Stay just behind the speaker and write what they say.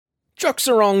Jock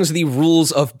Sarong's The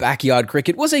Rules of Backyard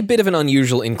Cricket was a bit of an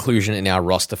unusual inclusion in our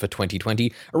roster for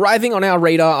 2020, arriving on our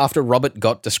radar after Robert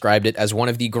Gott described it as one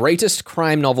of the greatest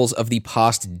crime novels of the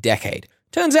past decade.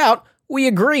 Turns out, we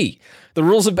agree. The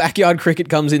Rules of Backyard Cricket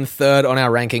comes in third on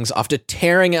our rankings after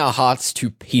tearing our hearts to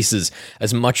pieces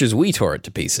as much as we tore it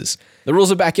to pieces. The Rules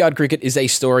of Backyard Cricket is a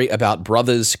story about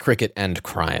brothers, cricket, and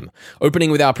crime. Opening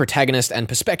with our protagonist and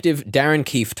perspective, Darren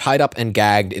Keefe tied up and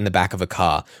gagged in the back of a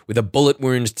car, with a bullet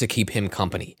wound to keep him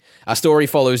company. Our story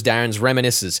follows Darren's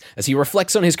reminiscences as he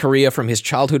reflects on his career from his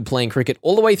childhood playing cricket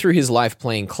all the way through his life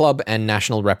playing club and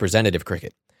national representative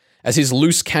cricket. As his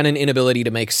loose cannon inability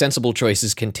to make sensible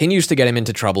choices continues to get him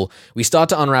into trouble, we start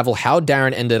to unravel how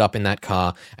Darren ended up in that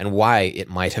car and why it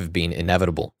might have been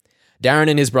inevitable.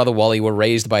 Darren and his brother Wally were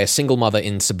raised by a single mother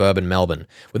in suburban Melbourne.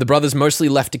 With the brothers mostly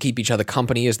left to keep each other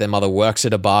company as their mother works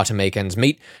at a bar to make ends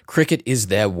meet, cricket is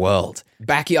their world.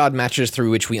 Backyard matches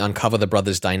through which we uncover the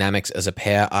brothers' dynamics as a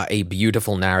pair are a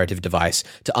beautiful narrative device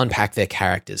to unpack their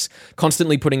characters,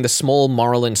 constantly putting the small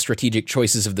moral and strategic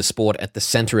choices of the sport at the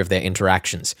center of their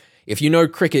interactions. If you know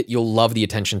cricket, you'll love the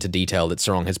attention to detail that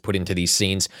Sarong has put into these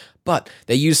scenes, but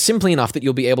they're used simply enough that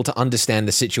you'll be able to understand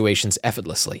the situations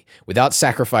effortlessly, without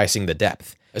sacrificing the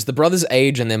depth. As the brothers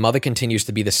age and their mother continues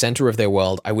to be the center of their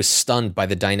world, I was stunned by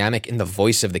the dynamic in the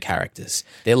voice of the characters.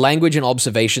 Their language and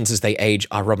observations as they age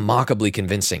are remarkably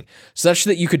convincing, such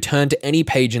that you could turn to any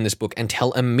page in this book and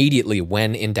tell immediately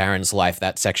when in Darren's life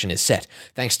that section is set,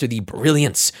 thanks to the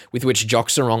brilliance with which Jock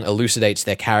Sarong elucidates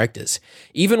their characters.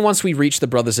 Even once we reach the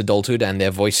brothers' adulthood and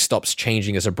their voice stops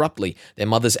changing as abruptly, their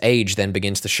mother's age then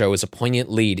begins to show as a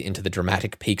poignant lead into the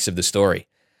dramatic peaks of the story.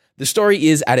 The story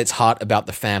is, at its heart, about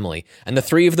the family, and the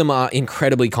three of them are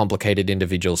incredibly complicated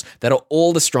individuals that are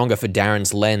all the stronger for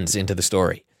Darren's lens into the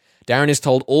story. Darren is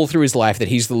told all through his life that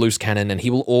he's the loose cannon and he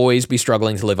will always be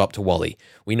struggling to live up to Wally.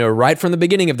 We know right from the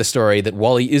beginning of the story that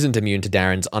Wally isn't immune to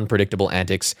Darren's unpredictable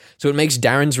antics, so it makes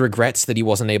Darren's regrets that he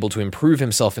wasn't able to improve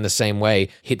himself in the same way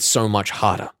hit so much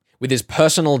harder. With his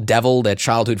personal devil, their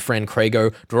childhood friend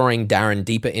Crago, drawing Darren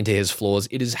deeper into his flaws,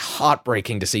 it is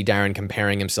heartbreaking to see Darren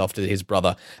comparing himself to his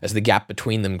brother as the gap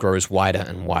between them grows wider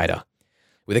and wider.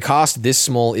 With a cast this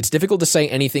small, it's difficult to say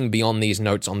anything beyond these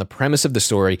notes on the premise of the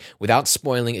story without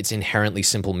spoiling its inherently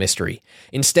simple mystery.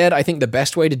 Instead, I think the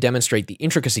best way to demonstrate the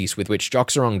intricacies with which Jock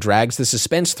Sarong drags the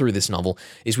suspense through this novel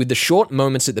is with the short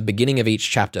moments at the beginning of each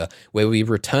chapter where we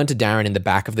return to Darren in the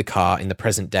back of the car in the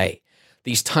present day.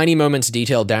 These tiny moments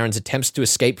detail Darren's attempts to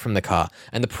escape from the car,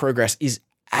 and the progress is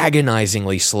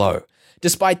agonizingly slow.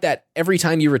 Despite that, every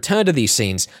time you return to these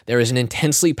scenes, there is an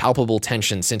intensely palpable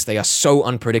tension since they are so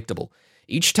unpredictable.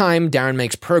 Each time, Darren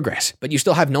makes progress, but you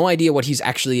still have no idea what he's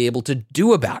actually able to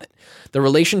do about it. The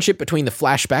relationship between the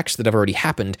flashbacks that have already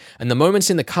happened and the moments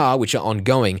in the car, which are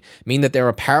ongoing, mean that there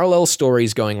are parallel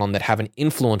stories going on that have an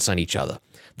influence on each other.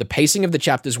 The pacing of the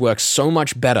chapters works so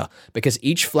much better because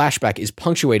each flashback is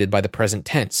punctuated by the present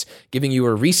tense, giving you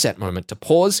a reset moment to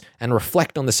pause and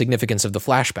reflect on the significance of the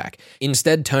flashback,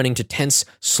 instead turning to tense,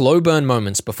 slow burn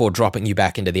moments before dropping you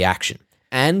back into the action.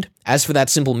 And, as for that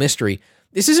simple mystery,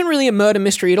 this isn't really a murder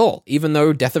mystery at all, even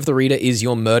though Death of the Reader is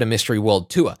your murder mystery world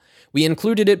tour. We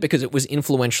included it because it was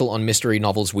influential on mystery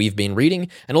novels we've been reading,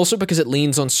 and also because it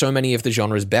leans on so many of the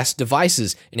genre's best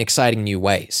devices in exciting new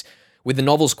ways. With the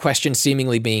novel's question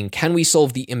seemingly being, can we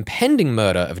solve the impending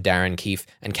murder of Darren Keefe,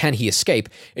 and can he escape?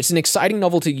 It's an exciting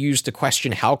novel to use to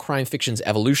question how crime fiction's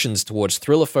evolutions towards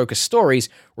thriller-focused stories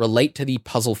relate to the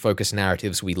puzzle-focused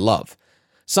narratives we love.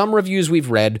 Some reviews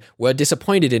we've read were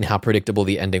disappointed in how predictable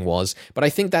the ending was, but I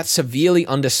think that severely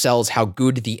undersells how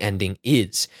good the ending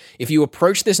is. If you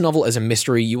approach this novel as a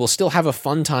mystery, you will still have a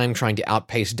fun time trying to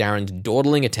outpace Darren's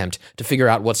dawdling attempt to figure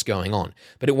out what's going on,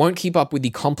 but it won't keep up with the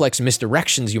complex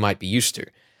misdirections you might be used to.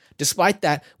 Despite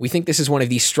that, we think this is one of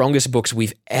the strongest books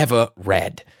we've ever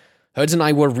read. Herds and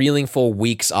I were reeling for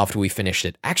weeks after we finished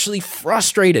it, actually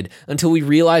frustrated until we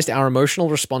realized our emotional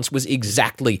response was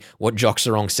exactly what Jock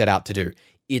Sarong set out to do.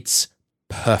 It's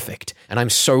perfect, and I'm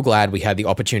so glad we had the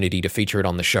opportunity to feature it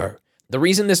on the show. The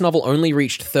reason this novel only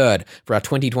reached third for our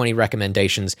 2020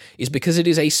 recommendations is because it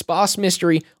is a sparse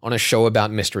mystery on a show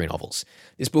about mystery novels.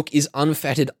 This book is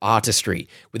unfettered artistry,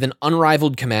 with an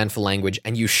unrivaled command for language,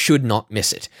 and you should not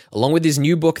miss it. Along with his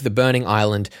new book, The Burning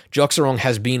Island, Jock Sarong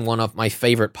has been one of my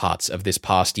favorite parts of this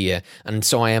past year, and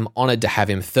so I am honored to have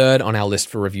him third on our list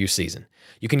for review season.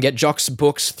 You can get Jock's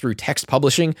books through Text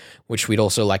Publishing, which we'd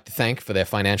also like to thank for their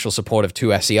financial support of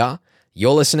 2SER.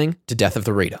 You're listening to Death of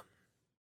the Reader.